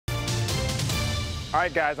All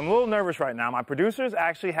right, guys, I'm a little nervous right now. My producers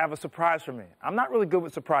actually have a surprise for me. I'm not really good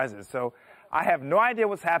with surprises, so I have no idea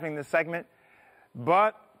what's happening in this segment.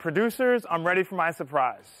 But, producers, I'm ready for my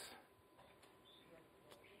surprise.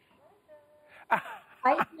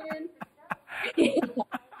 Hi, Jen.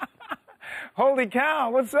 Holy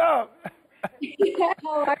cow, what's up?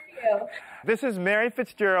 How are you? This is Mary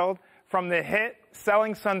Fitzgerald from the hit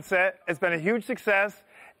Selling Sunset. It's been a huge success.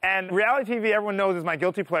 And reality TV, everyone knows, is my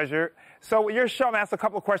guilty pleasure. So with your show, I'm asked a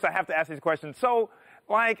couple of questions. I have to ask these questions. So,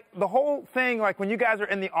 like, the whole thing, like, when you guys are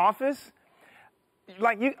in the office,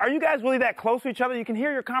 like, are you guys really that close to each other? You can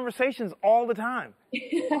hear your conversations all the time.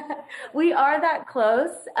 We are that close.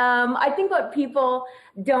 I think what people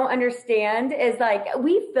don't understand is, like,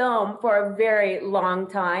 we film for a very long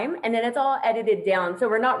time, and then it's all edited down. So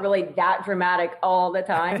we're not really that dramatic all the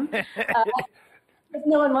time.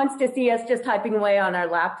 No one wants to see us just typing away on our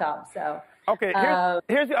laptop, so. Okay,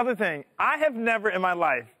 here's the other thing. I have never in my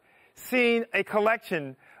life seen a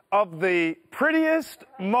collection of the prettiest,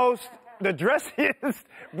 the dressiest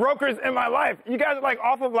brokers in my life. You guys are like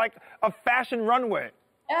off of like a fashion runway.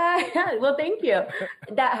 Well, thank you.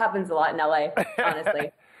 That happens a lot in LA,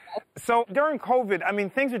 honestly. So during COVID, I mean,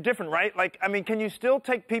 things are different, right? Like, I mean, can you still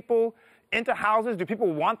take people into houses? Do people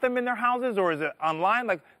want them in their houses, or is it online,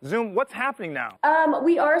 like Zoom? What's happening now?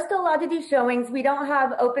 We are still allowed to do showings. We don't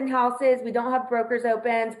have open houses. We don't have brokers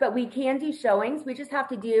opens, but we can do showings. We just have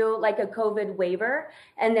to do like a COVID waiver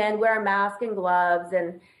and then wear a mask and gloves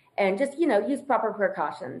and just, you know, use proper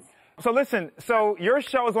precautions. So listen, so your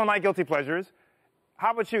show is one of my guilty pleasures.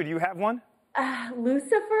 How about you? Do you have one?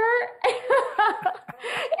 Lucifer?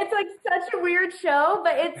 It's like such a weird show,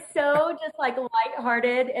 but it's so just like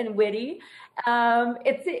lighthearted and witty.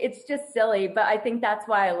 It's just silly, but I think that's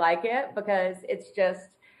why I like it, because it's just,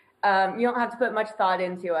 you don't have to put much thought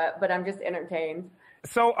into it, but I'm just entertained.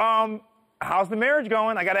 So, how's the marriage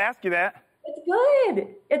going? I got to ask you that. It's good.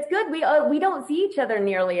 It's good. We don't see each other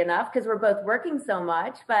nearly enough because we're both working so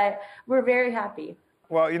much, but we're very happy.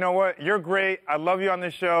 Well, you know what? You're great. I love you on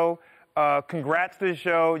this show. Congrats to the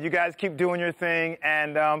show. You guys keep doing your thing.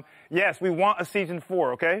 And, yes, we want a season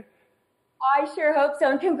 4, okay? I sure hope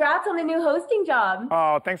so. And congrats on the new hosting job.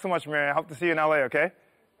 Oh, thanks so much, Mary. I hope to see you in LA, okay?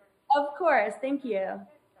 Of course. Thank you.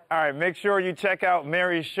 All right, make sure you check out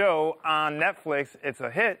Mary's show on Netflix. It's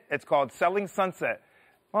a hit. It's called Selling Sunset.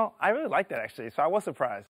 Well, I really like that, actually, so I was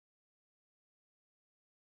surprised.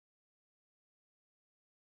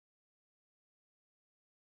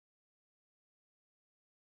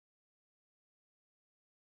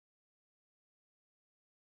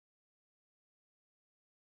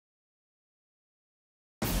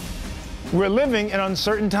 We're living in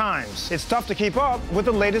uncertain times. It's tough to keep up with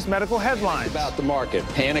the latest medical headlines. About the market,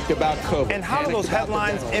 panicked about COVID. And how do those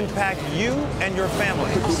headlines impact you and your family?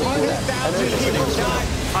 100,000 people died.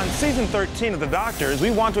 On season 13 of The Doctors, we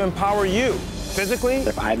want to empower you physically.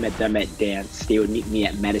 If I met them at dance, they would meet me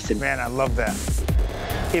at medicine. Man, I love that.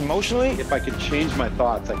 Emotionally. If I can change my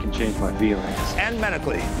thoughts, I can change my feelings. And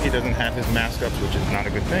medically. He doesn't have his mask up, which is not a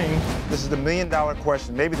good thing. This is the $1 million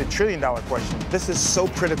question, maybe the $1 trillion question. This is so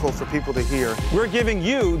critical for people to hear. We're giving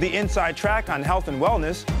you the inside track on health and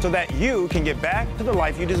wellness so that you can get back to the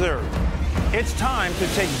life you deserve. It's time to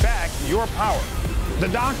take back your power. The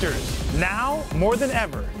Doctors, now more than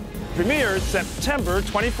ever. Premieres September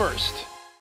 21st.